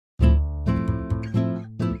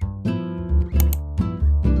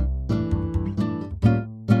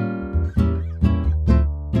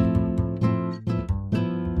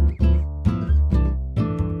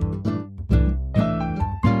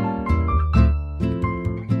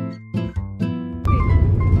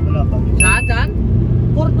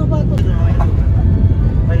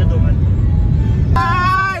May kadungan.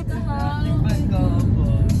 Ay!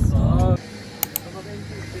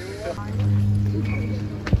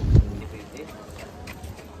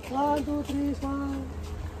 1, 2, 3,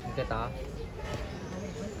 4. Kita.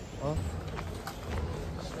 Oh.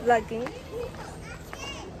 Vlogging.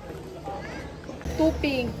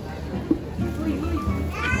 Tuping.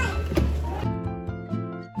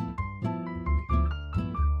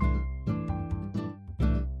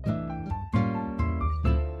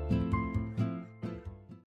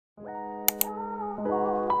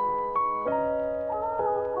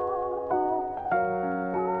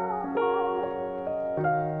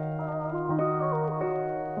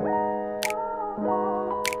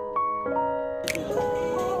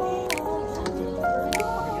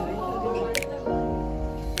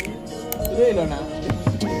 Ilo na.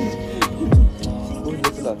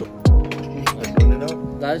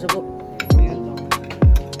 Lalo sa po.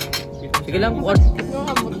 Sige lang, bukas. Yung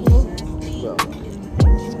hamot mo.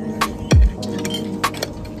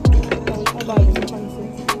 Ay, bago sa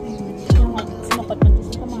pansin. Sinapat man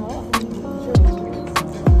ito sa kamawa.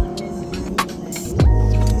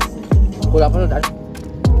 Wala pa na dahil.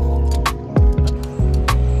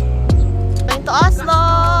 Going to Oslo!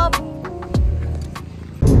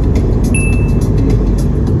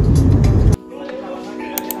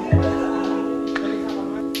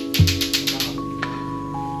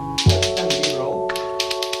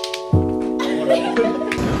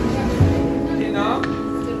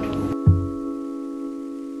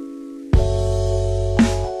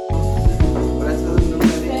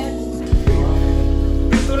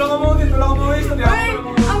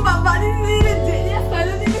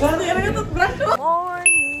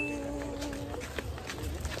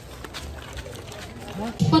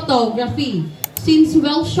 Photography, since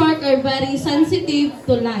whale sharks are very sensitive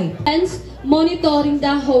to light, hence monitoring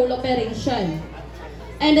the whole operation.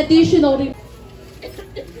 And additional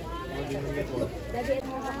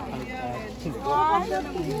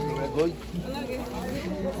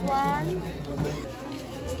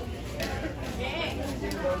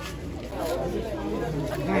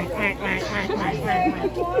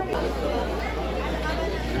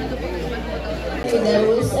the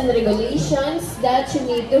rules and regulations that you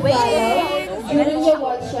need to follow during your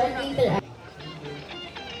whale shark interaction.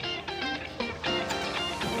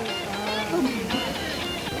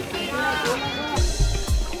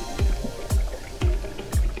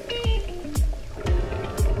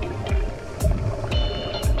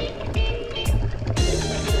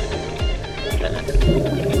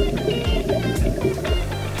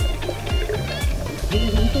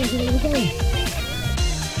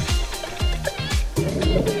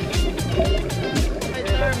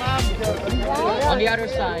 On the other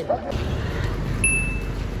side.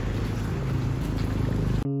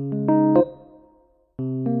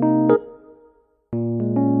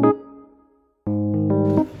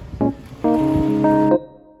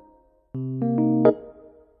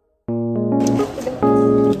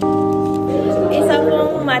 Isa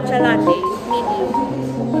pong matcha latte, medium.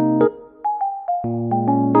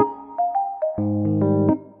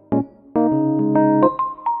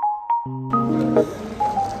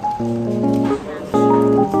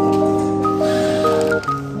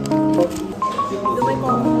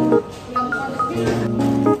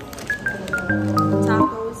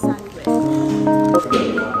 Taco sandwich.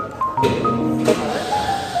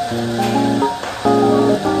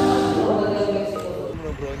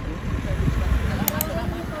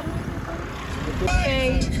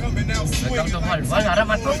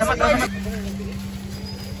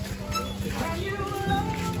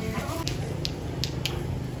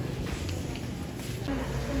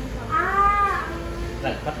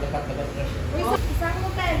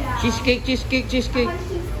 Cheesecake, cheesecake, cheesecake.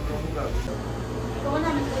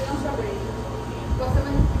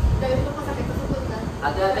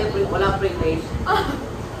 Ate, walang free taste.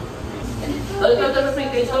 Ito free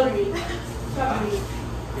taste, sorry.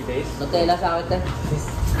 Free taste? Nutella sa akin, te.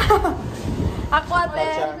 Ako, ate.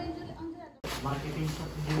 Marketing sa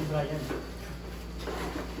Jimmy Bryan.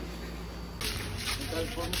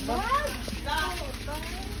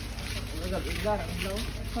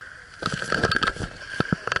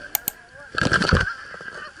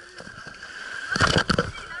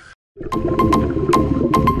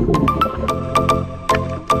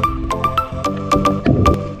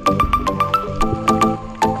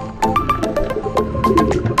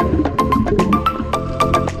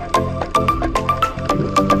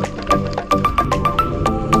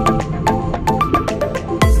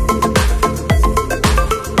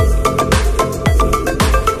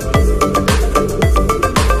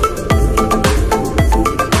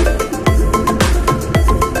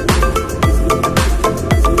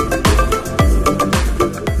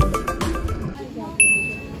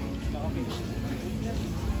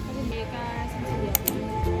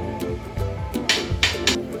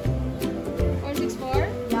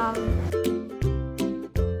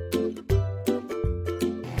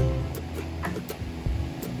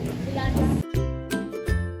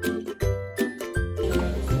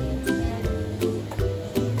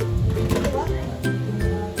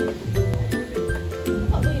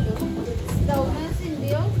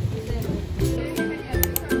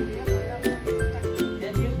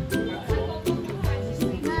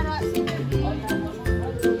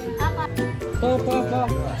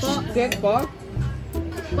 Check po.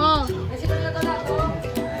 Po.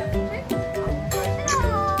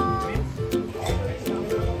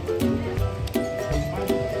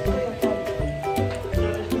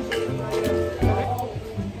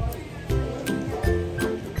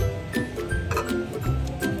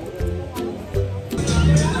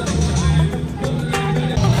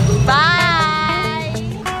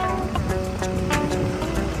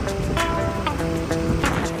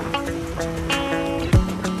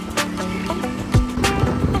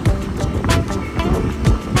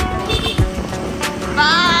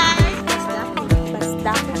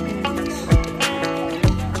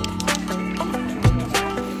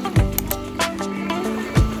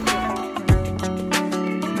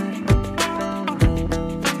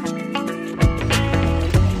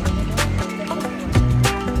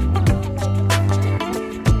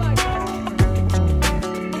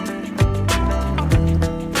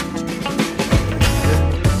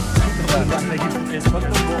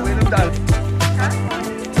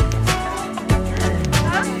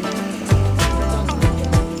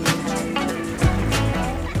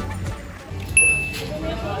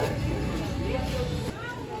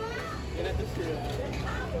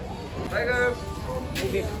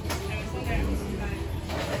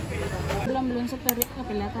 Belum sa perik na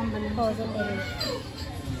kelihatan belum. Oh, sa perik.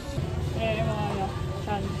 Yung mga ano,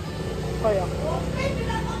 saan? Kaya.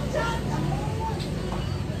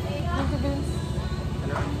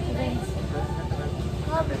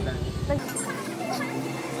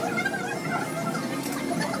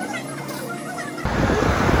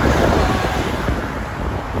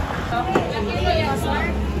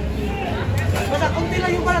 Basta kunti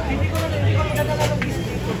lang yung balat, hindi ko nadala ng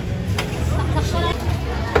biscuit dito.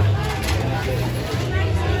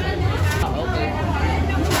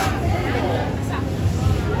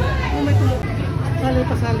 Sali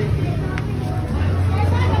pa sali.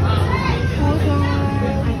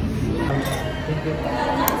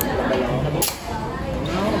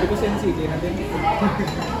 Hindi ko sensitive natin.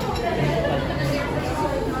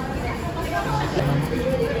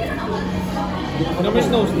 Ano may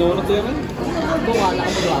snow? Snow na ito yan? Wala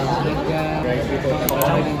ka wala. Rice dito.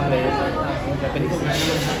 Japanese.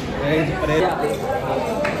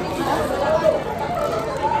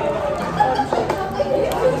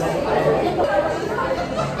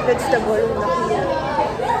 Vegetable na kiyo.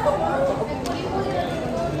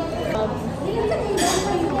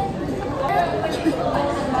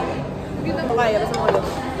 Kaya ba sa mga yun?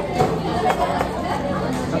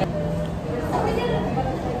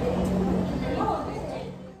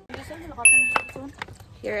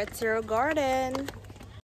 Here at Zero Garden.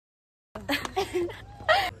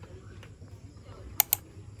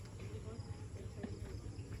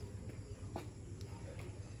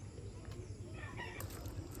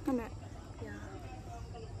 Yeah.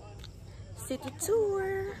 City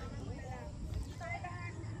tour.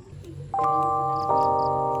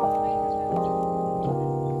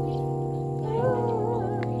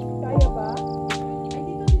 Kaya ba?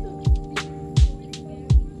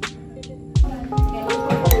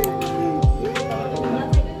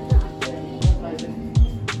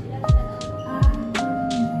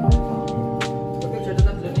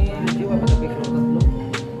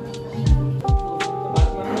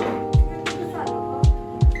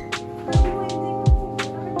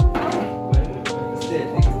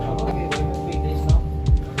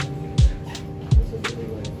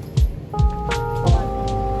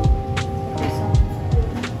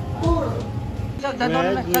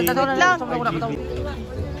 Dadon lang.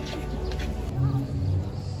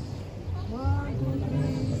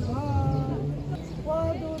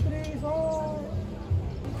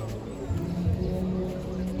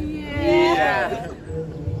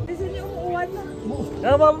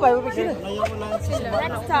 Ano ba ba?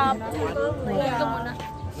 Next stop. Ito muna.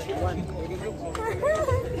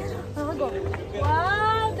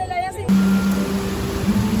 Wow, dala yan si...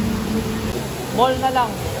 Mall na lang.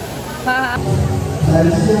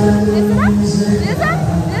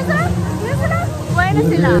 Buhay na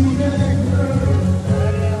sila.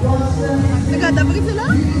 Nagkadabagin sila?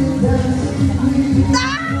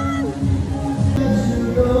 Tan!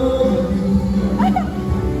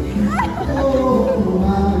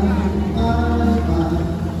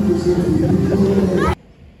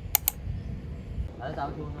 Ano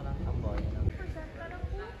tawag mo na lang? Amboy.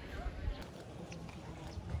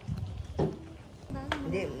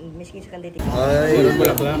 Hindi, miskin sa kanditi. Ay,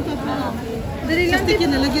 bulaklak. Dali lang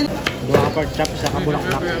din. Dua ka chop sa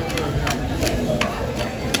kabulaklak.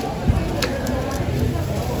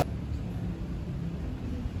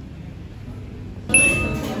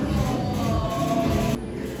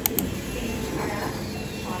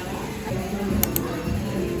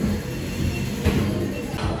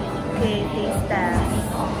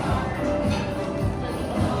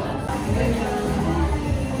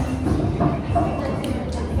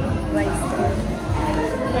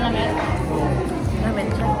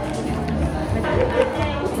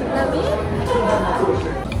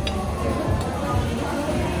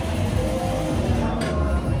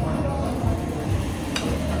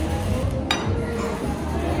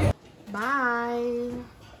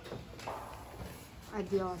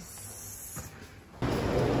 Diyos.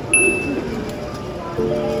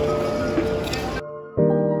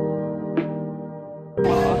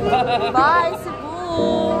 Bye, Cebu!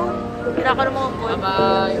 Pinaka mo po.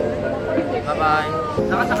 Bye-bye. Bye-bye.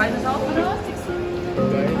 Nakasakay na sa ako? Ano?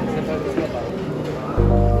 16.